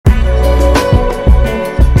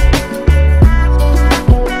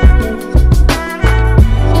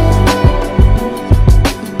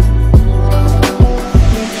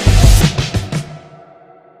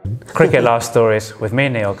Cricket Life Stories with me,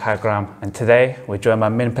 Neel Khagram, and today we're joined by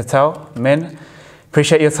Min Patel. Min,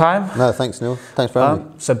 appreciate your time. No, thanks, Neil. Thanks for having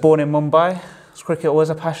me. So born in Mumbai, is cricket always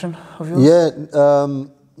a passion of yours? Yeah,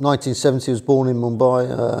 1970 was born in Mumbai,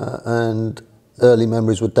 and early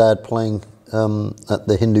memories with Dad playing at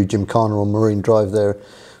the Hindu Gymkhana on Marine Drive there,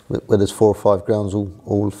 where there's 4 or 5 grounds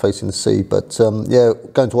all facing the sea. But yeah,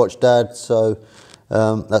 going to watch Dad, so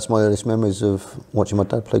that's my earliest memories of watching my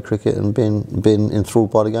dad play cricket and being enthralled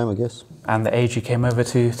by the game, I guess. And the age you came over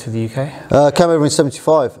to the UK? Came over in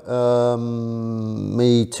 75.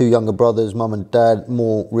 Me, 2 younger brothers, mum and dad.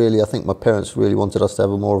 More really, I think my parents really wanted us to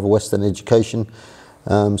have more of a Western education.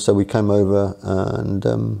 So we came over, and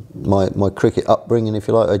my cricket upbringing, if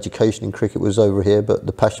you like, education in cricket was over here, but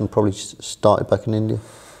the passion probably started back in India.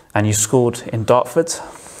 And you schooled in Dartford?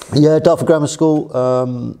 Yeah, Dartford Grammar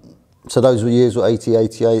School. So those were years were 80,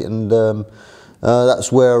 88, and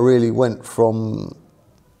that's where I really went from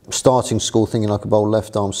starting school thinking I could bowl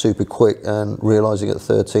left arm super quick and realising at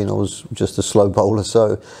 13 I was just a slow bowler,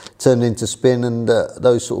 so turned into spin, and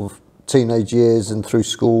those sort of teenage years and through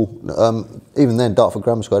school, even then Dartford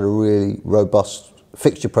Grammar School had a really robust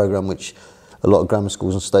fixture programme, which a lot of grammar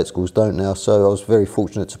schools and state schools don't now, so I was very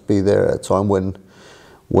fortunate to be there at a time when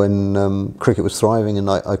cricket was thriving and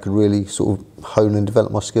I could really sort of hone and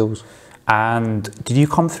develop my skills. And did you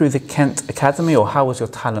come through the Kent Academy, or how was your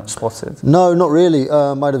talent spotted? No, not really.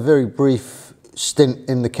 I had a very brief stint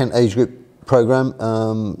in the Kent age group programme.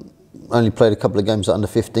 Only played a couple of games at under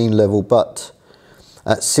 15 level, but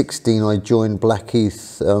at 16 I joined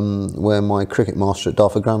Blackheath, where my cricket master at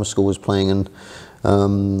Dartford Grammar School was playing, and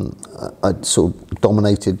I sort of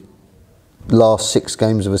dominated last 6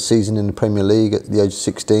 games of a season in the Premier League at the age of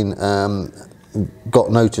 16. Got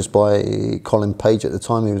noticed by Colin Page at the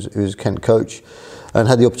time, he was Kent coach, and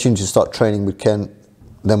had the opportunity to start training with Kent,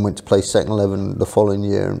 then went to play second 11 the following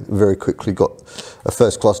year, and very quickly got a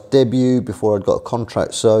first class debut before I'd got a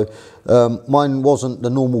contract. So mine wasn't the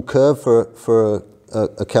normal curve for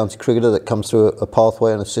a county cricketer that comes through a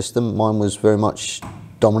pathway and a system. Mine was very much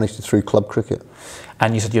dominated through club cricket.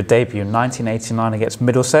 And you said your debut in 1989 against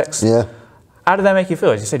Middlesex. Yeah. How did that make you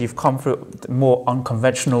feel? As you said, you've come through more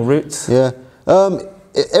unconventional routes. Yeah,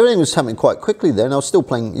 everything was happening quite quickly then. I was still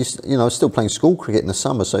playing, I was still playing school cricket in the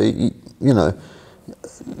summer. So you know,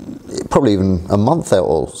 probably even a month out,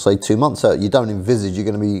 or say 2 months out, you don't envisage you're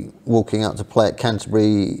going to be walking out to play at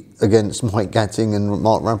Canterbury against Mike Gatting and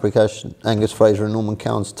Mark Ramprakash, Angus Fraser and Norman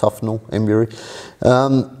Cowans, Tufnell, Embury.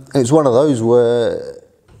 It's one of those where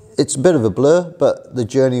it's a bit of a blur, but the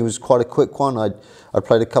journey was quite a quick one. I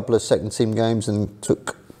played a couple of second team games and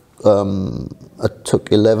I took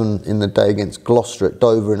 11 in the day against Gloucester at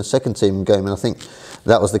Dover in a second team game, and I think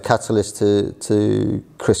that was the catalyst to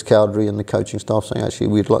Chris Cowdery and the coaching staff saying, actually,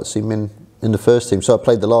 we'd like to see Min in the first team. So I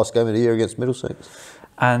played the last game of the year against Middlesex.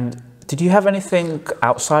 And did you have anything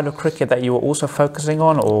outside of cricket that you were also focusing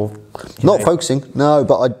on, or? Not focusing, no,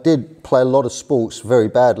 but I did play a lot of sports very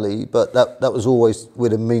badly, but that was always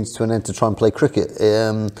with a means to an end to try and play cricket.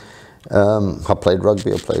 I played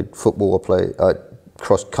rugby, I played football, I played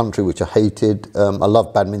cross country, which I hated. I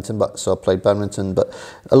loved badminton, so I played badminton. But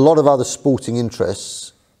a lot of other sporting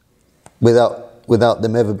interests, without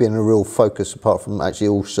them ever being a real focus, apart from actually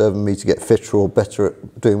all serving me to get fitter or better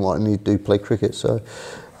at doing what I need to do, play cricket. So,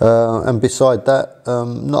 and beside that,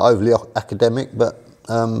 not overly academic, but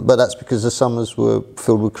that's because the summers were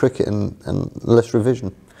filled with cricket and less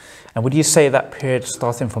revision. And would you say that period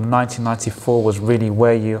starting from 1994 was really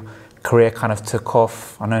where your career kind of took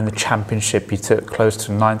off? I know in the Championship you took close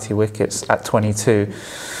to 90 wickets at 22,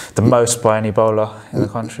 the most by any bowler in the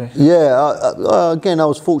country. Yeah, again, I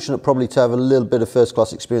was fortunate probably to have a little bit of first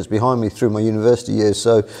class experience behind me through my university years.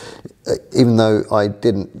 So even though I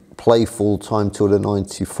didn't play full time till the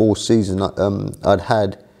 94 season,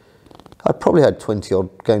 I'd probably had 20 odd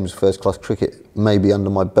games of first class cricket maybe under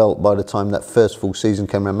my belt by the time that first full season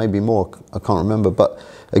came around, maybe more, I can't remember. But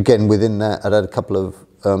again, within that, I'd had a couple of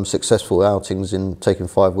successful outings in taking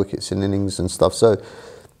 5 wickets in innings and stuff. So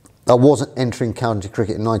I wasn't entering county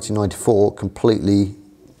cricket in 1994 completely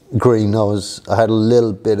green. I had a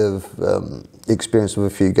little bit of experience of a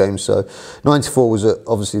few games. So 94 was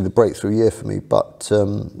obviously the breakthrough year for me, but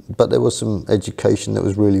there was some education that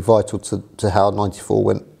was really vital to how 94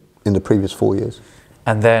 went in the previous 4 years.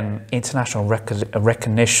 And then international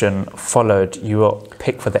recognition followed. You were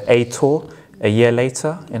picked for the A Tour a year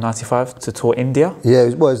later in 95 to tour India. Yeah,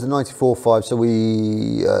 it was the 94-5. So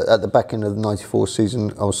we, at the back end of the 94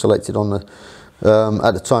 season, I was selected on the,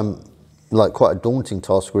 at the time, like quite a daunting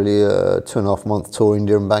task really, a 2.5 month tour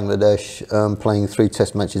India and Bangladesh, playing 3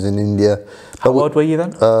 test matches in India. How old were you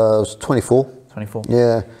then? I was 24. 24.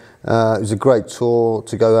 Yeah. It was a great tour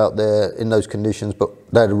to go out there in those conditions, but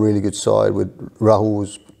they had a really good side with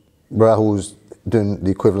Rahul was doing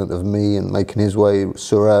the equivalent of me and making his way,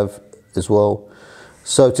 Surav as well.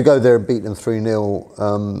 So to go there and beat them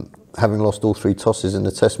 3-0, having lost all 3 tosses in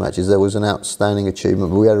the test matches, there was an outstanding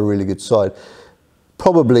achievement, but we had a really good side.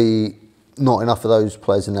 Probably not enough of those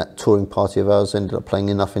players in that touring party of ours ended up playing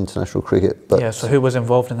enough international cricket. But yeah, so who was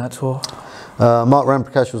involved in that tour? Mark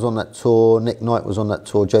Ramprakash was on that tour, Nick Knight was on that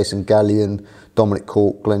tour, Jason Gallion, Dominic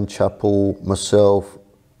Cork, Glenn Chappell, myself,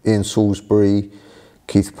 Ian Salisbury,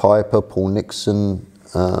 Keith Piper, Paul Nixon.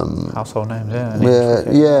 Household names,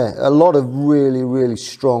 Yeah, a lot of really, really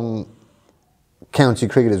strong county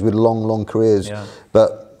cricketers with long careers. Yeah.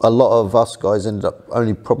 But a lot of us guys ended up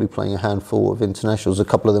only probably playing a handful of internationals. A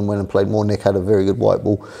couple of them went and played more. Nick had a very good white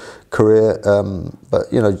ball career.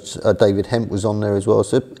 But, you know, David Hemp was on there as well.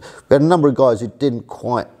 So we had a number of guys who didn't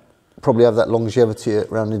quite probably have that longevity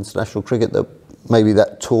around international cricket that maybe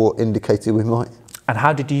that tour indicated we might. And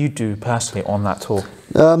how did you do personally on that tour?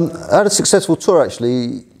 I had a successful tour,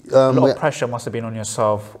 actually. A lot of pressure must have been on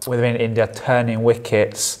yourself within India, turning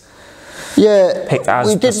wickets. Yeah, picked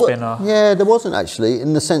as the spinner. Yeah, there wasn't actually,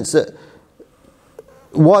 in the sense that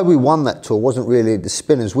why we won that tour wasn't really the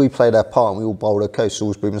spinners. We played our part and we all bowled okay.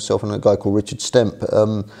 Salisbury, myself and a guy called Richard Stemp.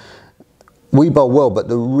 We bowled well, but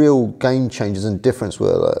the real game changers and difference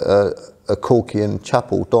were Corky and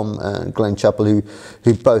Chappell, Dom and Glenn Chappell,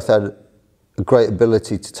 who both had a great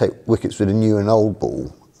ability to take wickets with a new and old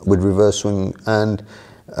ball, with reverse swing, and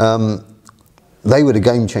they were the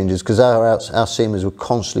game changers because our seamers were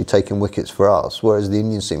constantly taking wickets for us, whereas the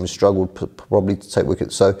Indian seamers struggled probably to take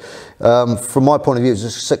wickets. So from my point of view, it was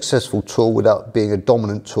a successful tour without being a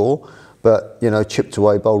dominant tour, but, you know, chipped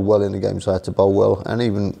away, bowled well in the games I had to bowl well, and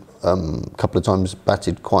even a couple of times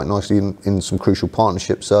batted quite nicely in some crucial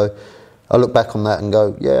partnerships. So I look back on that and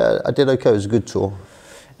go, yeah, I did okay. It was a good tour.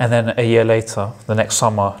 And then a year later, the next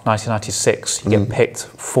summer, 1996, you get picked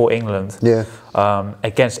for England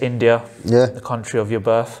against India, the country of your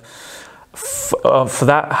birth. For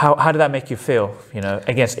that, how did that make you feel? You know,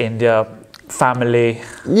 against India, family.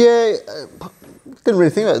 Yeah, didn't really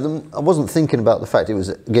think about it. I wasn't thinking about the fact it was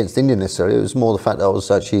against India necessarily. It was more the fact that I was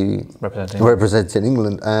actually representing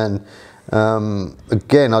England. And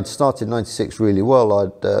again, I'd started '96 really well.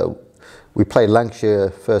 We played Lancashire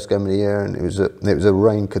first game of the year, and it was a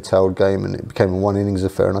rain-curtailed game, and it became a 1 innings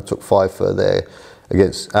affair. And I took 5 for there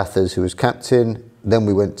against Athers, who was captain. Then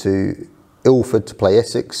we went to Ilford to play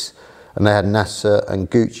Essex, and they had Nasser and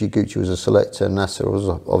Gucci. Gucci was a selector, and Nasser was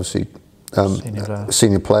obviously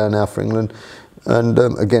senior player now for England. And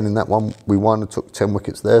again, in that one, we won and took 10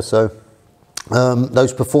 wickets there. So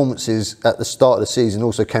those performances at the start of the season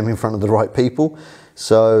also came in front of the right people.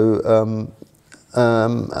 So.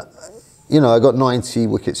 You know, I got 90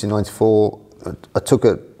 wickets in '94. I took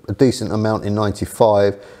a decent amount in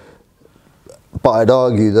 '95, but I'd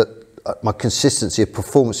argue that my consistency of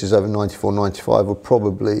performances over '94, '95 were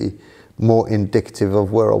probably more indicative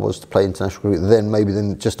of where I was to play international cricket then, maybe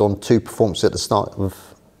than just on 2 performances at the start of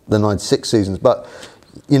the '96 seasons. But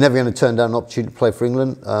you're never going to turn down an opportunity to play for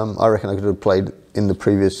England. I reckon I could have played in the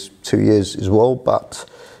previous 2 years as well, but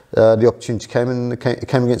the opportunity came, and it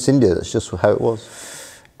came against India. That's just how it was.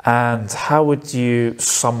 And how would you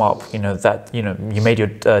sum up, you know, that, you know, you made your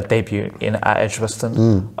debut at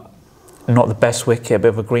Edgbaston, not the best wicket, a bit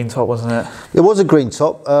of a green top, wasn't it? It was a green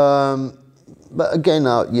top, but again,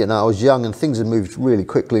 you know, I was young and things had moved really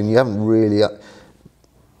quickly, and you haven't really, at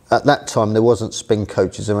that time there wasn't spin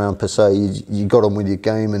coaches around per se. You got on with your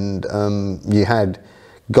game, and you had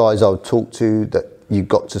guys I would talk to that you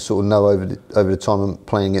got to sort of know over the time of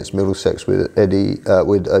playing against Middlesex with Eddie,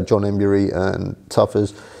 with John Embury and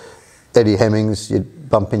Tuffers. Eddie Hemmings you'd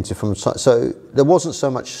bump into from the side. So there wasn't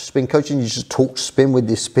so much spin coaching, you just talked spin with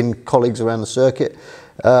your spin colleagues around the circuit.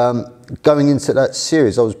 Going into that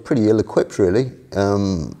series, I was pretty ill-equipped really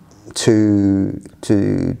to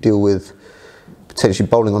deal with potentially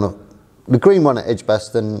bowling on the green one at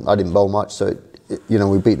Edgbaston. I didn't bowl much, so you know,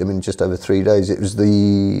 we beat them in just over 3 days. It was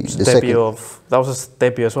the second. That was his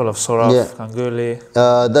debut as well of Saurav, Ganguly.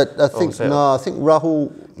 I think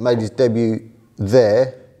Rahul made his debut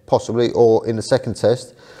there, possibly, or in the second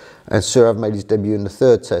test, and Saurav made his debut in the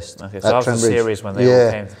third test. Okay, so that was the series when they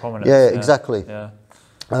all came to prominence. Yeah, exactly. Yeah.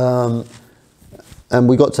 And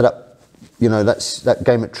we got to that, you know, that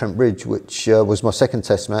game at Trent Bridge, which was my second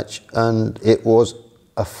test match, and it was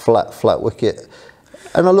a flat wicket.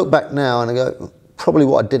 And I look back now and I go, probably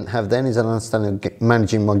what I didn't have then is an understanding of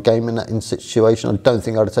managing my game in that situation. I don't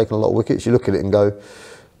think I'd have taken a lot of wickets. You look at it and go,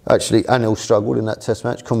 Actually, Anil struggled in that Test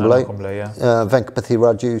match. Kumble, yeah. Venkapathi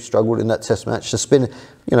Raju struggled in that Test match. The spin,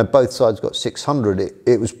 both sides got 600.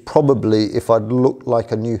 It was probably, if I'd looked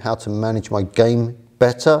like I knew how to manage my game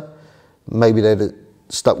better, maybe they'd have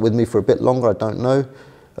stuck with me for a bit longer. I don't know.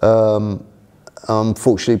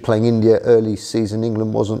 Unfortunately, playing India early season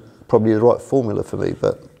England wasn't probably the right formula for me,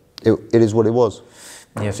 but it is what it was.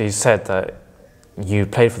 Yeah, so you said that you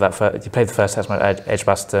played for that. You played the first Test match at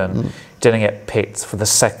Edgbaston. Didn't get picked for the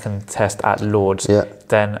second Test at Lords. Yeah.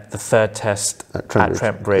 Then the third Test at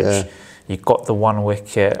Trent Bridge. Yeah. You got the 1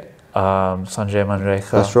 wicket, Sanjay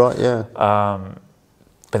Manjrekar. That's right. Yeah.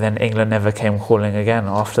 But then England never came calling again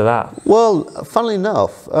after that. Well, funnily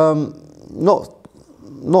enough, not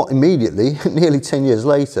immediately. Nearly 10 years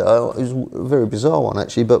later, it was a very bizarre one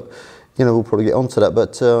actually. But we'll probably get onto that.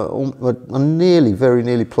 But I very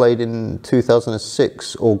nearly played in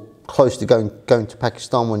 2006, or close to going to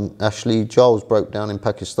Pakistan when Ashley Giles broke down in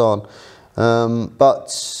Pakistan.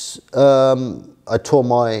 But I tore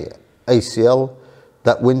my ACL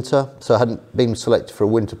that winter, so I hadn't been selected for a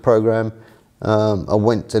winter program. I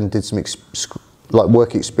went and did some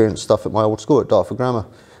work experience stuff at my old school at Dartford Grammar,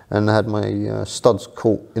 and I had my studs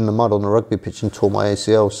caught in the mud on the rugby pitch and tore my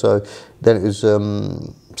ACL. So then it was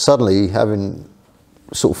suddenly, having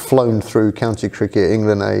sort of flown through county cricket,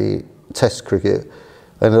 England A Test cricket,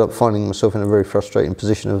 I ended up finding myself in a very frustrating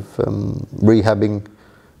position of rehabbing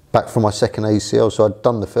back from my second ACL. So I'd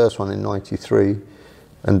done the first one in '93,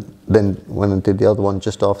 and then when I did the other one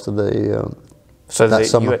just after the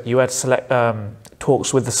summer. You had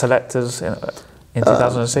talks with the selectors in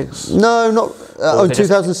 2006? No, not in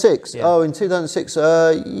 2006. Yeah. Oh, in 2006.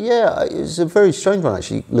 Yeah, it was a very strange one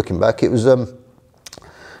actually. Looking back, it was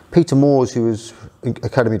Peter Moores, who was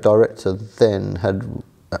academy director then, had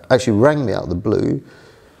actually rang me out of the blue.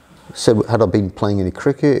 Said, had I been playing any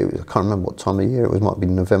cricket? I can't remember what time of year it was. Might be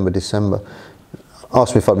November, December.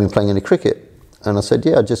 Asked me if I'd been playing any cricket, and I said,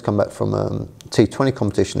 yeah, I'd just come back from a T20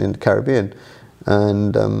 competition in the Caribbean,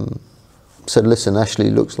 and said, listen,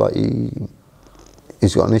 Ashley looks like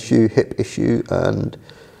he's got an issue, hip issue, and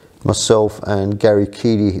myself and Gary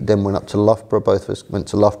Keeley then went up to Loughborough. Both of us went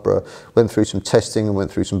to Loughborough, went through some testing and went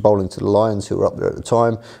through some bowling to the Lions, who were up there at the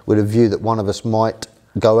time, with a view that one of us might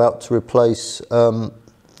go out to replace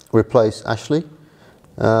Ashley.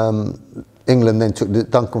 England then took,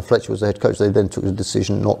 Duncan Fletcher was the head coach, they then took the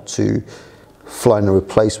decision not to fly in a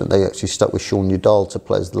replacement. They actually stuck with Sean Udall to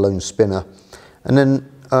play as the lone spinner. And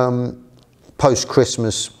then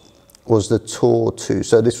post-Christmas was the tour to,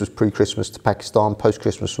 so this was pre-Christmas to Pakistan,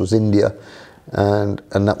 post-Christmas was India, and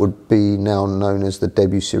that would be now known as the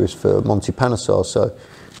debut series for Monty Panesar. So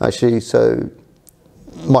actually,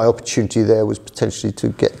 my opportunity there was potentially to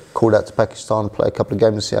get called out to Pakistan, play a couple of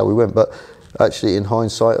games and see how we went. But actually, in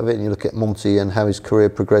hindsight of it, and you look at Monty and how his career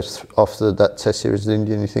progressed after that Test series in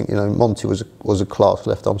India, and you think, Monty was a class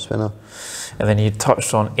left arm spinner. And then you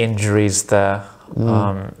touched on injuries there.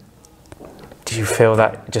 Do you feel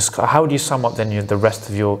that how would you sum up then the rest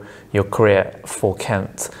of your career for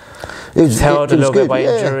Kent? It was a little bit by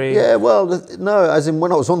injury. Yeah, well, no, as in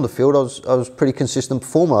when I was on the field, I was a pretty consistent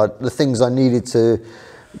performer. The things I needed to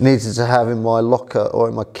have in my locker or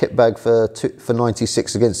in my kit bag for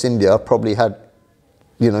 '96 against India, I probably had,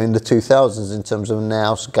 in the 2000s in terms of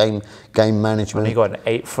nous, game management. And you got an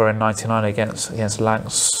 8 for a 99 against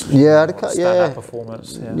Lancs. Yeah, standout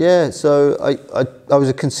performance. Yeah. So I was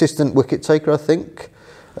a consistent wicket taker, I think.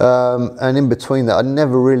 And in between that, I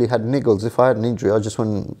never really had niggles. If I had an injury, I just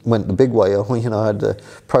went the big way. I had a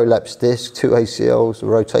prolapse disc, 2 ACLs, a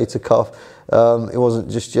rotator cuff. It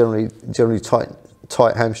wasn't just generally tight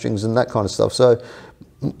hamstrings and that kind of stuff. So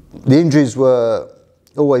the injuries were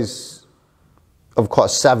always of quite a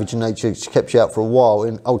savage nature, which kept you out for a while.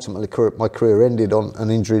 And ultimately, my career ended on an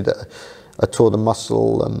injury that I tore the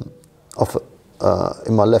muscle off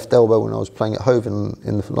in my left elbow when I was playing at Hove in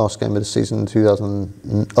the last game of the season,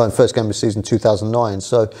 first game of the season 2009.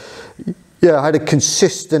 So, yeah, I had a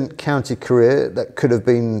consistent county career that could have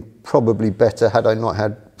been probably better had I not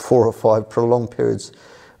had 4 or 5 prolonged periods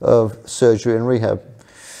of surgery and rehab.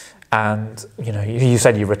 And you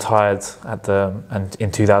said you retired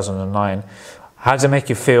in 2009. How does it make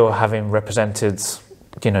you feel having represented,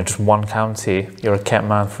 just one county? You're a Kent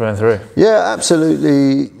man through and through. Yeah,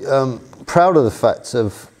 absolutely. Proud of the fact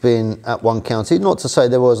of being at one county. Not to say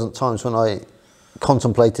there wasn't times when I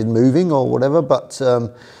contemplated moving or whatever, but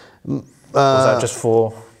was that just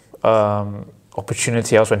for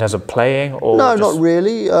opportunity elsewhere in terms of playing, or no, not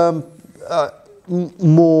really.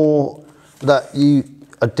 More that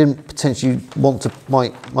I didn't potentially want to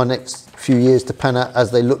my next few years to pan out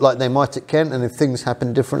as they look like they might at Kent, and if things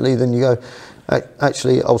happen differently, then you go,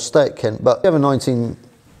 Actually, I'll stay at Kent, but if you have a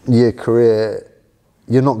 19-year career,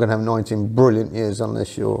 you're not going to have 19 brilliant years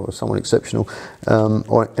unless you're someone exceptional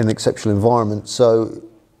or in an exceptional environment. So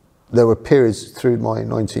there were periods through my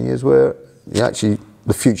 19 years where actually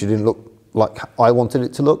the future didn't look like I wanted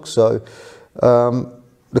it to look. So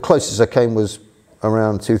the closest I came was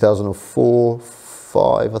around 2004,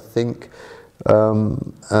 5, I think.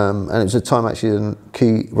 And it was a time actually when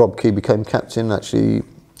Rob Key became captain. Actually,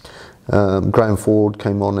 Graham Ford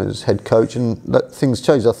came on as head coach, and things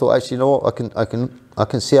changed. I thought, actually, you know what, I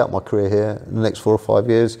can see out my career here in the next 4 or 5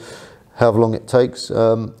 years, however long it takes.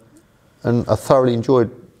 And I thoroughly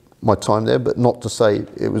enjoyed my time there, but not to say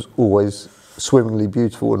it was always swimmingly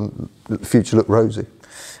beautiful and the future looked rosy.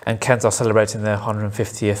 And Kent are celebrating their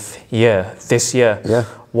 150th year this year. Yeah.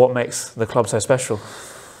 What makes the club so special?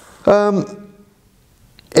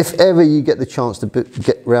 If ever you get the chance to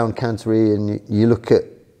get round Canterbury and you look at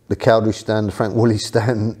the Cowdery stand, the Frank Woolley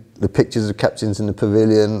stand, the pictures of captains in the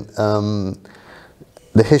pavilion,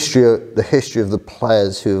 the history of the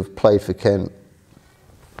players who have played for Kent,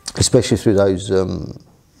 especially through those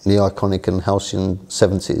the iconic and halcyon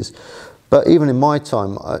 70s. But even in my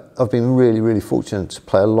time, I've been really, really fortunate to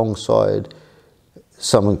play alongside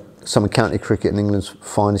some county cricket in England's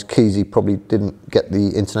finest. Keysy probably didn't get the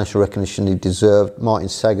international recognition he deserved. Martin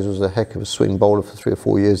Saggers was a heck of a swing bowler for 3 or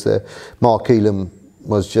 4 years there. Mark Elam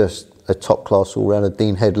was just a top-class all-rounder.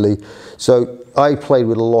 Dean Headley. So I played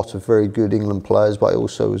with a lot of very good England players, but I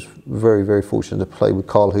also was very, very fortunate to play with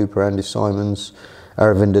Carl Hooper, Andy Simons,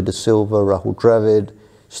 Aravinda De Silva, Rahul Dravid,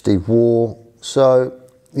 Steve Waugh. So,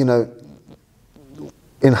 you know,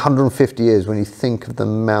 in 150 years, when you think of the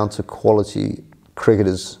amount of quality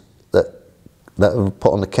cricketers that have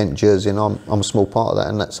put on the Kent jersey, and I'm a small part of that,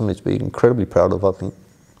 and that's something to be incredibly proud of, I think.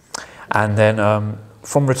 And then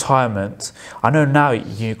from retirement, I know now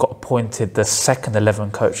you got appointed the second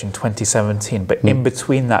 11 coach in 2017, but in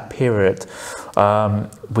between that period, were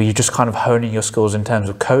you just kind of honing your skills in terms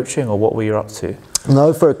of coaching, or what were you up to?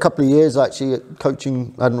 No, for a couple of years actually,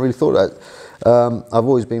 coaching, I hadn't really thought of that. I've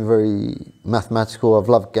always been very mathematical. I've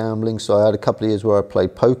loved gambling, so I had a couple of years where I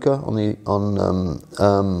played poker on the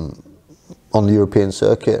European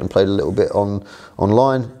circuit and played a little bit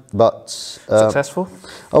online. But successful?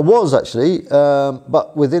 I was actually,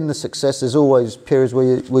 but within the success, there's always periods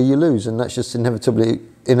where you lose, and that's just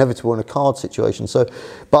inevitable in a card situation. So,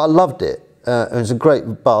 but I loved it. It was a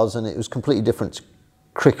great buzz, and it was completely different to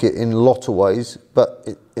cricket in a lot of ways. But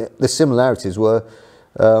the similarities were,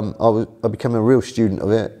 I became a real student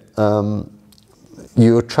of it.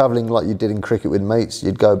 You were travelling like you did in cricket with mates.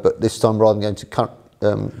 You'd go, but this time rather than going to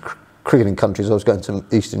cricketing countries, I was going to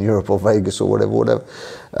Eastern Europe or Vegas or whatever.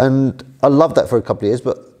 And I loved that for a couple of years,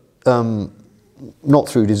 but not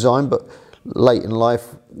through design, but late in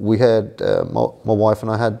life, we had, my wife and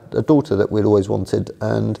I had a daughter that we'd always wanted,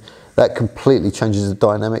 and that completely changes the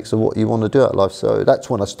dynamics of what you want to do at life. So that's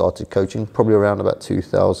when I started coaching, probably around about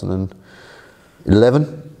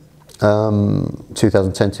 2011,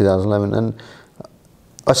 2010, 2011. And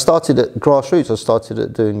I started at grassroots. I started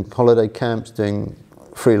at doing holiday camps, doing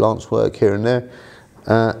freelance work here and there,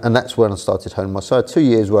 and that's when I started honing my side. 2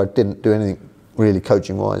 years where I didn't do anything really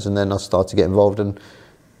coaching wise, and then I started to get involved, and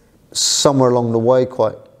somewhere along the way,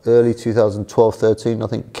 quite early 2012-13, I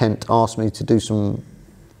think Kent asked me to do some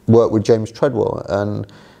work with James Treadwell, and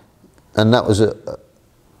that was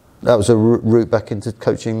a route back into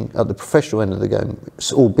coaching at the professional end of the game,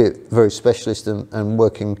 albeit very specialist and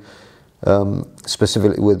working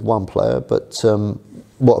specifically with one player, but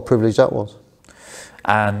what a privilege that was.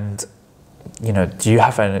 And you know,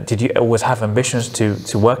 did you always have ambitions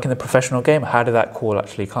to work in the professional game? How did that call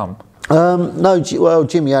actually come? No, well,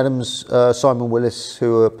 Jimmy Adams, Simon Willis,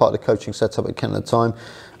 who were part of the coaching setup at Kent at the time,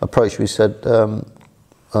 approached me, said, you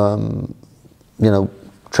know,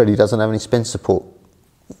 Treddy doesn't have any spin support.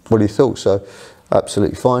 What do you think? So,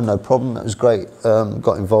 absolutely fine, no problem. That was great.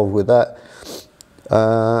 Got involved with that,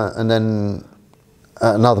 and then.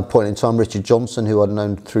 At another point in time, Richard Johnson, who I'd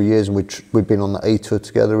known 3 years, and we'd been on the A tour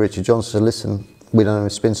together. Richard Johnson said, listen, we don't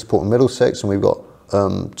have spin support in Middlesex, and we've got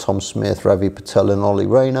Tom Smith, Ravi Patel and Ollie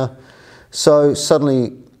Rayner. So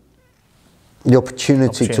suddenly the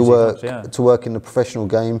opportunity to work in the professional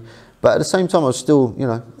game. But at the same time, I was still, you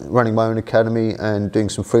know, running my own academy and doing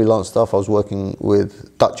some freelance stuff. I was working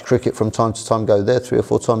with Dutch cricket from time to time, go there 3 or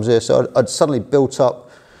 4 times a year. So I'd suddenly built up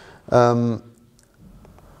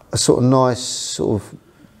a sort of nice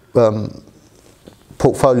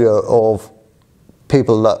portfolio of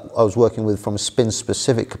people that I was working with from a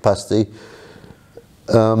spin-specific capacity.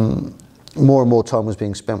 More and more time was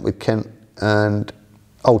being spent with Kent, and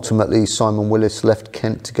ultimately Simon Willis left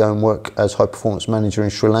Kent to go and work as high performance manager in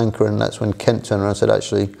Sri Lanka, and that's when Kent turned around and said,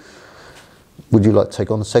 actually, would you like to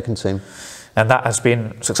take on the second team? And that has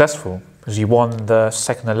been successful because you won the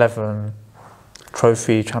second 11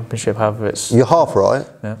 trophy championship, however it's... You're half right.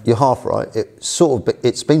 Yeah. You're half right.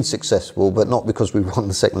 It's been successful, but not because we won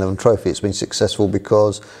the second 11 trophy. It's been successful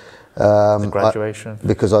because... the graduation.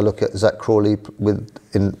 Because I look at Zach Crawley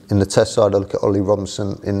in the Test side, I look at Ollie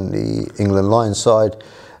Robinson in the England Lyon side,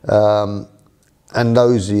 and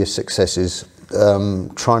those are your successes.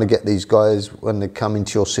 Trying to get these guys, when they come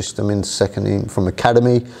into your system in second team from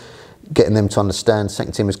academy, getting them to understand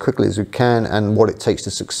second team as quickly as we can and what it takes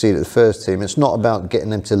to succeed at the first team. It's not about getting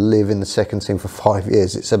them to live in the second team for 5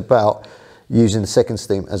 years. It's about using the second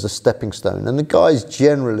team as a stepping stone. And the guys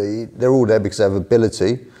generally, they're all there because they have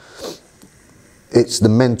ability. It's the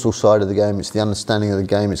mental side of the game, it's the understanding of the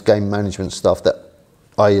game, it's game management stuff that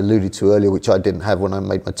I alluded to earlier, which I didn't have when I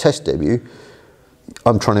made my Test debut.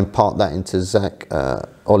 I'm trying to impart that into Zach,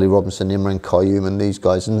 Ollie Robinson, Imran Qayyum and these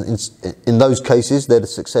guys. And in those cases, they're the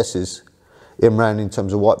successes. Imran in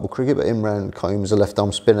terms of white ball cricket, but Imran Qayyum is a left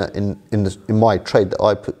arm spinner in my trade that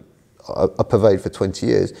I pervade for 20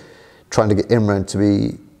 years. Trying to get Imran to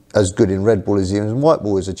be as good in red ball as he is in white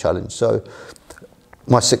ball is a challenge. So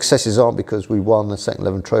my successes aren't because we won the second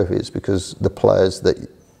 11 trophy, it's because the players that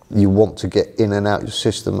you want to get in and out your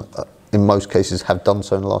system, in most cases, have done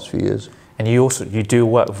so in the last few years. And you do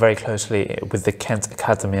work very closely with the Kent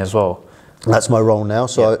Academy as well. That's my role now.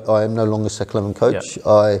 So yeah. I am no longer second 11 coach.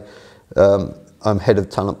 Yeah. I'm head of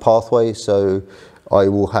talent pathway. So I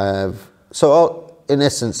will have. In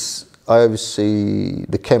essence, I oversee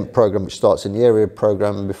the Kent program, which starts in the area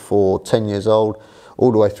program before 10 years old,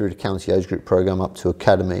 all the way through the county age group program up to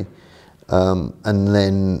academy, and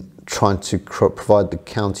then trying to provide the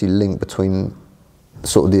county link between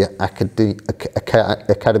sort of the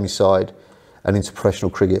academy side and into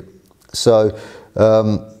professional cricket. So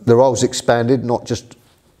the role's expanded, not just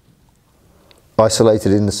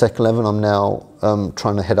isolated in the second 11. I'm now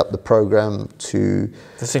trying to head up the program to...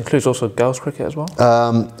 This includes also girls cricket as well?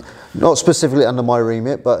 Not specifically under my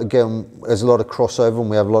remit, but again, there's a lot of crossover and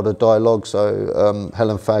we have a lot of dialogue. So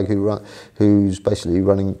Helen Fagg, who's basically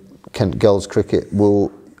running Kent girls cricket,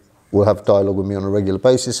 will have dialogue with me on a regular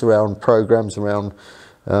basis around programs, around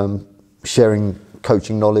sharing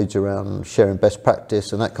coaching knowledge, around sharing best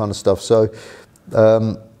practice and that kind of stuff. So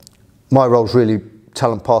my role is really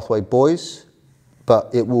talent pathway boys, but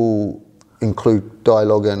it will include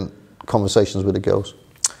dialogue and conversations with the girls.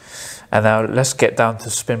 And now let's get down to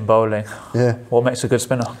spin bowling. Yeah. What makes a good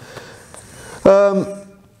spinner?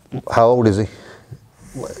 How old is he?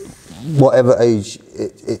 Whatever age,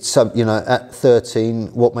 it's you know, at 13,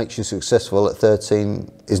 what makes you successful at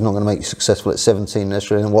 13 is not going to make you successful at 17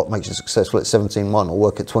 necessarily, and what makes you successful at 17 might not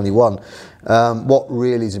work at 21. What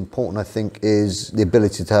really is important, I think, is the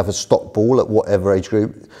ability to have a stop ball at whatever age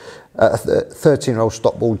group. A 13-year-old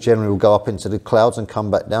stop ball generally will go up into the clouds and come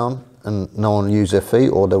back down, and no one will use their feet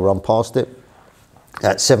or they'll run past it.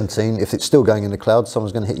 At 17, if it's still going in the clouds,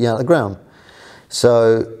 someone's going to hit you out of the ground.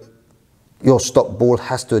 So your stop ball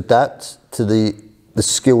has to adapt to the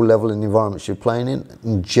skill level and the environments you're playing in.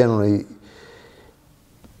 And generally,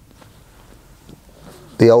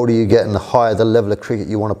 the older you get and the higher the level of cricket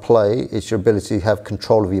you want to play, it's your ability to have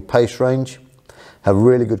control of your pace range, have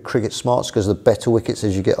really good cricket smarts, because the better wickets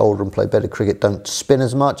as you get older and play better cricket don't spin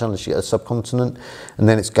as much unless you get a subcontinent, and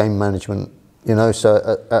then it's game management. You know, so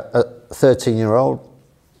a 13-year-old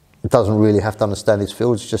doesn't really have to understand his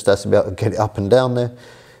fields, just has to be able to get it up and down there.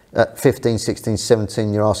 At 15, 16,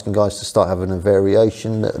 17, you're asking guys to start having a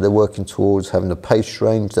variation that they're working towards, having a pace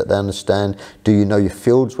range that they understand. Do you know your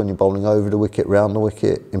fields when you're bowling over the wicket, round the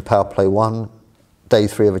wicket, in power play 1, day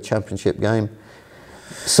 3 of a championship game?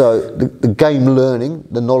 So the game learning,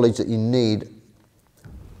 the knowledge that you need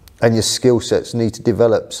and your skill sets need to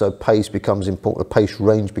develop, so pace becomes important, pace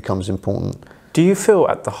range becomes important. Do you feel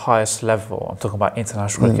at the highest level, I'm talking about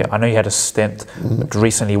international cricket, I know you had a stint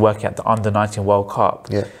recently working at the Under-19 World Cup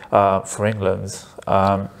for England.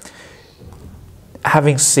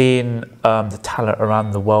 Having seen the talent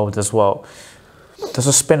around the world as well, does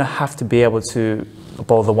a spinner have to be able to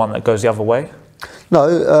bowl the one that goes the other way?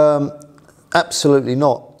 No, absolutely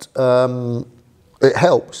not. It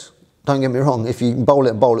helps, don't get me wrong. If you can bowl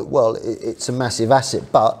it and bowl it well, it's a massive asset,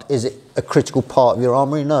 but is it a critical part of your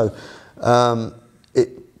armoury? No. It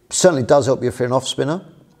certainly does help you if you're an off spinner,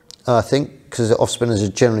 I think, because the off spinners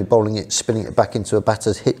are generally bowling it, spinning it back into a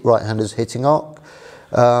batter's right-hander's hitting arc.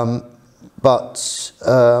 But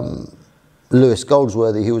Lewis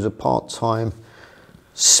Goldsworthy, he was a part-time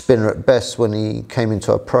spinner at best when he came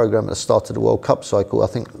into our program at the start of the World Cup cycle. I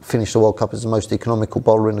think finished the World Cup as the most economical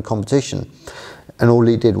bowler in the competition, and all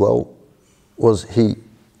he did well was he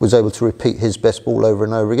was able to repeat his best ball over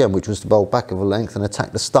and over again, which was to bowl back of a length and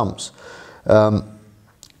attack the stumps.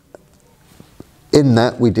 In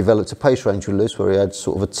that, we developed a pace range with Lewis where he had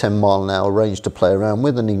sort of a 10-mile-an-hour range to play around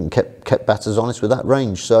with, and he kept batters honest with that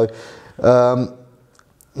range. So, a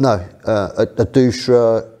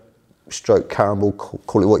Dusra stroke caramel,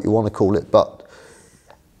 call it what you want to call it, but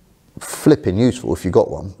flipping useful if you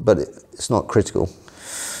got one, but it's not critical.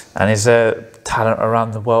 And is there talent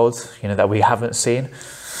around the world, that we haven't seen?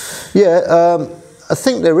 Yeah, I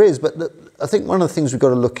think there is, but I think one of the things we've got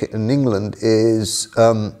to look at in England is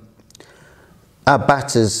our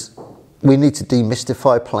batters, we need to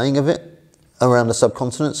demystify playing of it around the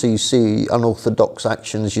subcontinent. So you see unorthodox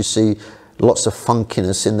actions, you see lots of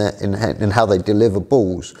funkiness in how they deliver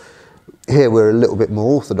balls. Here we're a little bit more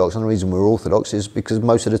orthodox, and the reason we're orthodox is because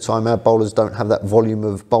most of the time our bowlers don't have that volume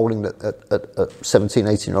of bowling that 17,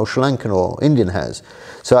 18-year-old Sri Lankan or Indian has.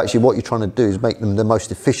 So actually what you're trying to do is make them the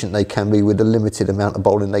most efficient they can be with the limited amount of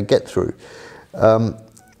bowling they get through. But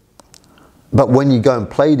when you go and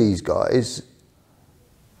play these guys,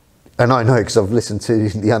 and I know because I've listened to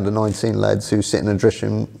the under-19 lads who sit in a dressing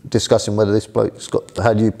room discussing whether this bloke's got,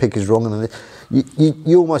 how do you pick is wrong, and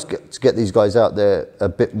you almost get these guys out there a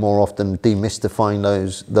bit more often, demystifying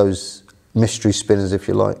those mystery spinners, if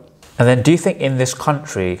you like. And then, do you think in this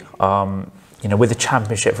country, with the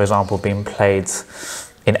championship, for example, being played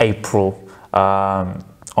in April on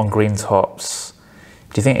green tops,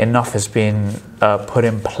 do you think enough has been put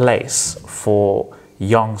in place for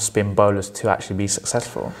young spin bowlers to actually be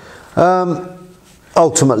successful?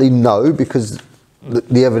 Ultimately, no, because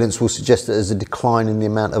the evidence will suggest that there's a decline in the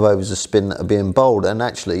amount of overs of spin that are being bowled, and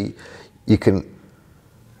actually you can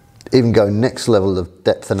even go next level of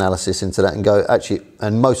depth analysis into that and go, actually,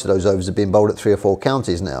 and most of those overs are being bowled at 3 or 4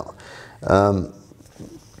 counties now.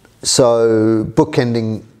 So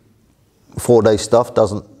bookending 4-day stuff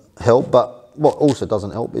doesn't help, but what also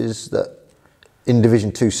doesn't help is that in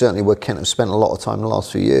Division 2, certainly where Kent have spent a lot of time in the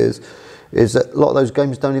last few years, is that a lot of those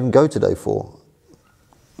games don't even go to day 4.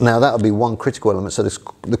 Now that would be one critical element. So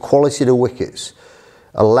the quality of the wickets,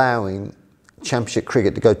 allowing Championship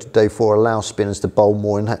cricket to go to day 4, allow spinners to bowl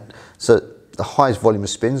more in that. So the highest volume of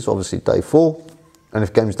spins, obviously day 4, and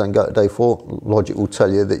if games don't go to day 4, logic will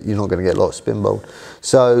tell you that you're not going to get a lot of spin bowled.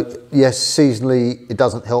 So yes, seasonally it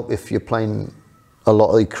doesn't help if you're playing a lot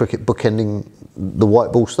of the cricket bookending the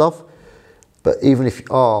white ball stuff, but even if you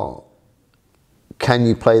are, can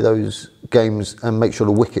you play those games and make sure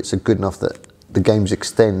the wickets are good enough that the games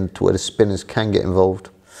extend to where the spinners can get involved?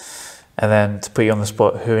 And then, to put you on the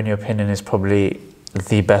spot, who in your opinion is probably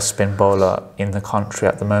the best spin bowler in the country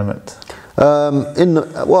at the moment? At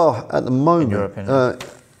the moment, in your opinion?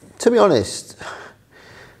 To be honest,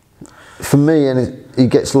 for me, and he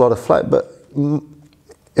gets a lot of flack, but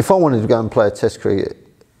if I wanted to go and play a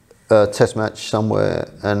test match somewhere,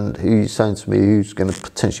 and he's saying to me who's going to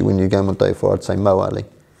potentially win your game on day 4, I'd say Moeen Ali.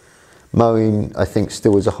 Moeen, I think,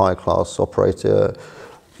 still is a high-class operator.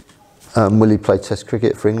 Will he play Test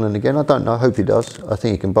cricket for England again? I don't know. I hope he does. I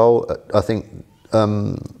think he can bowl. I think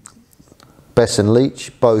Bess and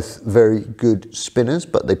Leach, both very good spinners,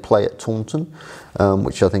 but they play at Taunton,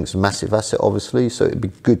 which I think is a massive asset, obviously. So it'd be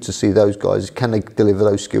good to see those guys. Can they deliver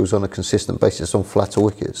those skills on a consistent basis on flatter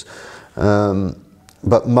wickets?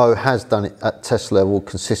 But Mo has done it at Test level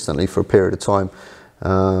consistently for a period of time.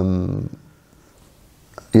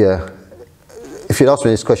 Yeah. If you'd asked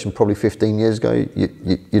me this question probably 15 years ago,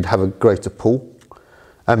 you'd have a greater pool.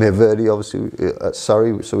 Amir Verdi, obviously, at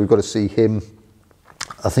Surrey, so we've got to see him,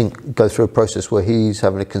 I think, go through a process where he's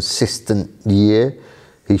having a consistent year.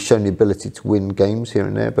 He's shown the ability to win games here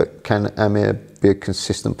and there, but can Amir be a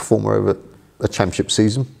consistent performer over a championship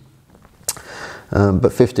season?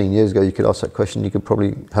 But 15 years ago, you could ask that question, you could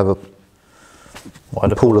probably have a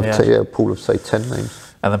pool of, say, 10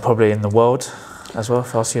 names. And then probably in the world as well,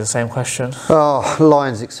 if I ask you the same question? Oh,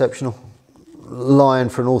 Lyon's exceptional. Lyon,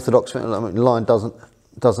 for an orthodox fan, I mean, Lyon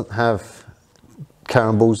doesn't have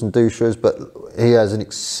carambles and Dusras, but he has an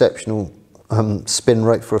exceptional spin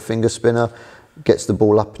rate for a finger spinner. Gets the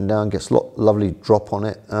ball up and down, gets lovely drop on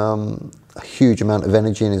it. A huge amount of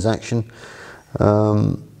energy in his action.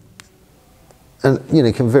 And,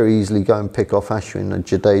 he can very easily go and pick off Ashwin and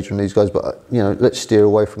Jadeja and these guys, but, let's steer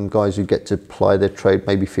away from guys who get to ply their trade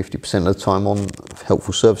maybe 50% of the time on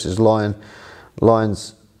helpful services.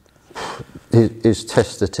 Lyon's, his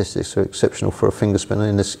test statistics are exceptional for a finger spinner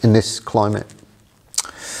in this climate.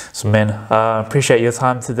 So Min, appreciate your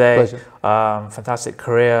time today. Pleasure. Fantastic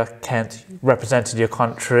career, Kent, represented your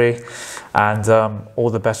country, and all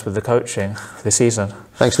the best with the coaching this season.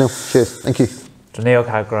 Thanks, Neil. Cheers. Thank you. Neel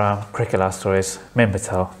Khagram, Cricket Life Stories, Min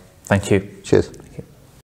Patel. Thank you. Cheers. Thank you.